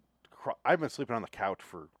fucking... I've been sleeping on the couch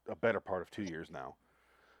for a better part of 2 years now.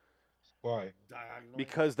 Why? Diagonally?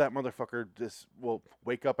 Because that motherfucker just will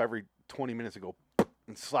wake up every 20 minutes and go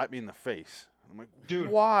and slap me in the face. I'm like, Dude.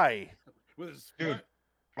 Why? With his Dude, foot,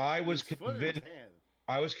 I was his foot in his convinced. hand.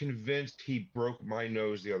 I was convinced he broke my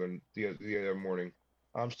nose the other morning.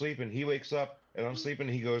 I'm sleeping. He wakes up and I'm sleeping.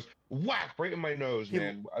 He goes whack right in my nose,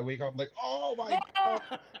 man. I wake up I'm like, oh my god.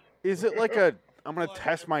 Is it like I'm going to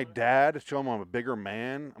test my dad, show him I'm a bigger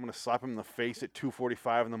man? I'm going to slap him in the face at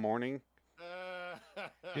 2:45 in the morning?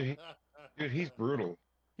 Dude, he's brutal.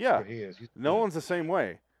 Yeah. But he is. He's No one's the same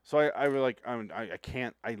way. So I was like, I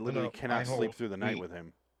can't, I literally No, cannot I sleep hold- through the night we- with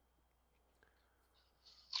him.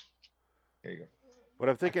 There you go. But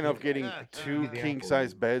I'm thinking of can't- getting Yeah, two the king-size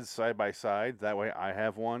apple. beds side by side. That way I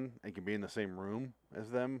have one and can be in the same room as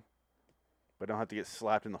them. But I don't have to get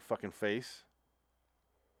slapped in the fucking face.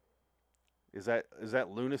 Is that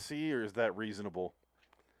lunacy or is that reasonable?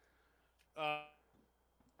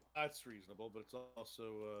 That's reasonable, but it's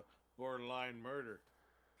also borderline murder.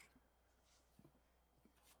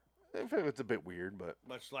 I feel it's a bit weird, but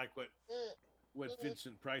Much like what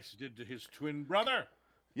Vincent Price did to his twin brother.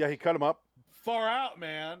 yeah, he cut him up. Far out,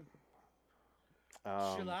 man.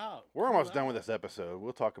 Chill out. We're Chill almost done with out. this episode.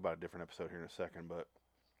 We'll talk about a different episode here in a second, but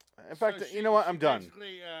in So fact, you know what? I'm done.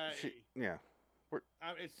 Yeah,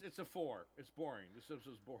 It's a 4. It's boring. This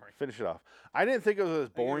episode's boring. finish it off. I didn't think it was as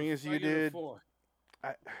boring as I you give it a did. 4. I,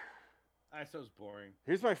 I thought it was boring.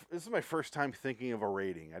 this is my first time thinking of a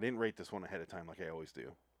rating. I didn't rate this one ahead of time like I always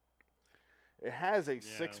do. It has a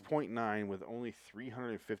 6.9 with only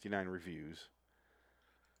 359 reviews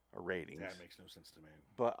or ratings. That makes no sense to me.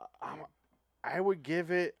 But I would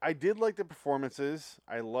give it. I did like the performances.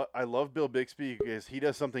 I love Bill Bixby because he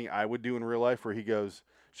does something I would do in real life, where she goes,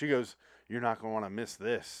 "You're not gonna want to miss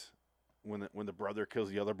this," when the brother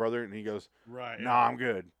kills the other brother, and he goes, Right. "No, I'm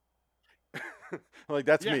good." Like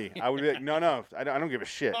that's me. I would be like, "No, I don't give a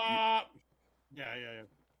shit," Yeah.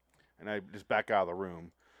 and I just back out of the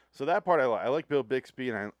room. So that part I like. I like Bill Bixby,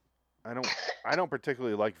 and I don't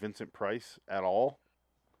particularly like Vincent Price at all.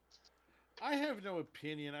 I have no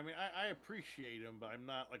opinion. I mean, I appreciate him, but I'm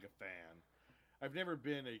not like a fan. I've never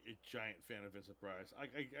been a giant fan of Vincent Price.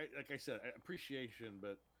 Like I said, appreciation,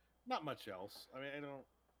 but not much else. I mean, I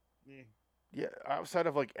don't. Yeah, outside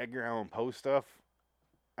of like Edgar Allan Poe stuff,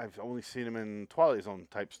 I've only seen him in Twilight Zone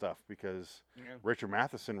type stuff because Richard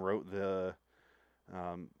Matheson wrote the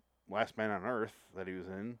Last Man on Earth that he was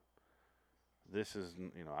in. This is,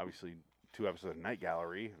 obviously 2 episodes of Night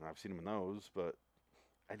Gallery, and I've seen him in those, but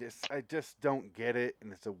I just don't get it,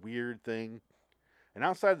 and it's a weird thing. And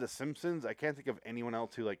outside of The Simpsons, I can't think of anyone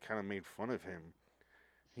else who like kind of made fun of him.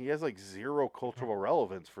 He has like zero cultural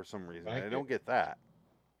relevance for some reason. I don't get that.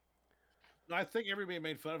 I think everybody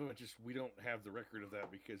made fun of him. Just we don't have the record of that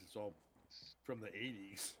because it's all from the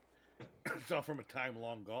 80s. It's all from a time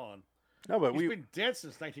long gone. No, but He's been dead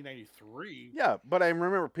since 1993. Yeah, but I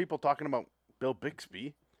remember people talking about Bill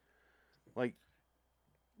Bixby. Like,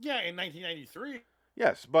 yeah, in 1993.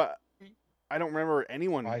 Yes, but I don't remember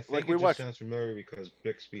anyone. I think like it we just watched, sounds familiar because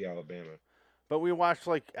Bixby, Alabama. but we watched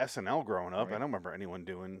like SNL growing up. Right. I don't remember anyone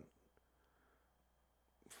doing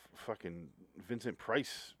fucking Vincent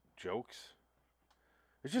Price jokes.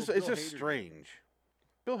 It's just strange.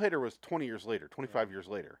 Bill Hader was 20 years later, 25 years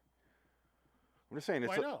later. I'm just saying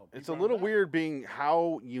it's a little weird being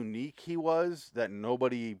how unique he was that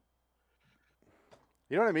nobody.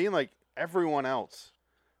 You know what I mean? Like everyone else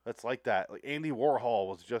that's like that. Like Andy Warhol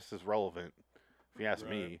was just as relevant, if you ask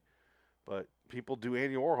me. But people do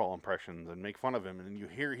Andy Warhol impressions and make fun of him, and you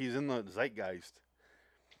hear he's in the zeitgeist,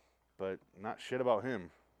 but not shit about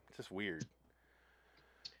him. It's just weird.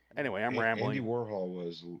 Anyway, I'm rambling. Andy Warhol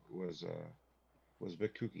was a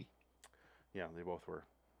bit kooky. Yeah, they both were.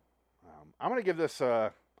 I'm gonna give this.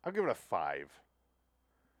 I'll give it a 5.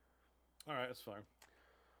 All right, that's fine.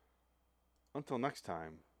 Until next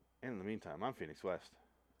time. And in the meantime, I'm Phoenix West.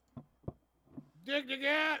 Dig the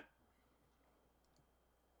gat.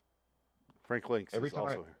 Frank Links Every is time.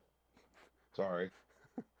 also here. Sorry.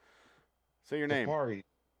 Say your The name. party.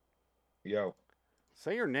 Yo,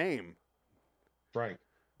 Say your name. Frank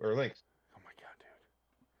or Links. Oh my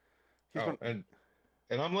god, dude.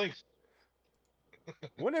 And I'm Links.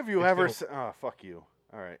 When have you ever said? Oh, fuck you.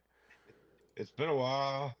 All right. It's been a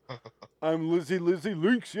while. I'm Lizzie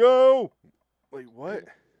Links, yo. Wait, what?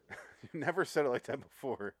 You never said it like that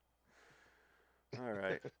before. All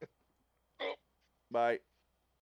right. Bye.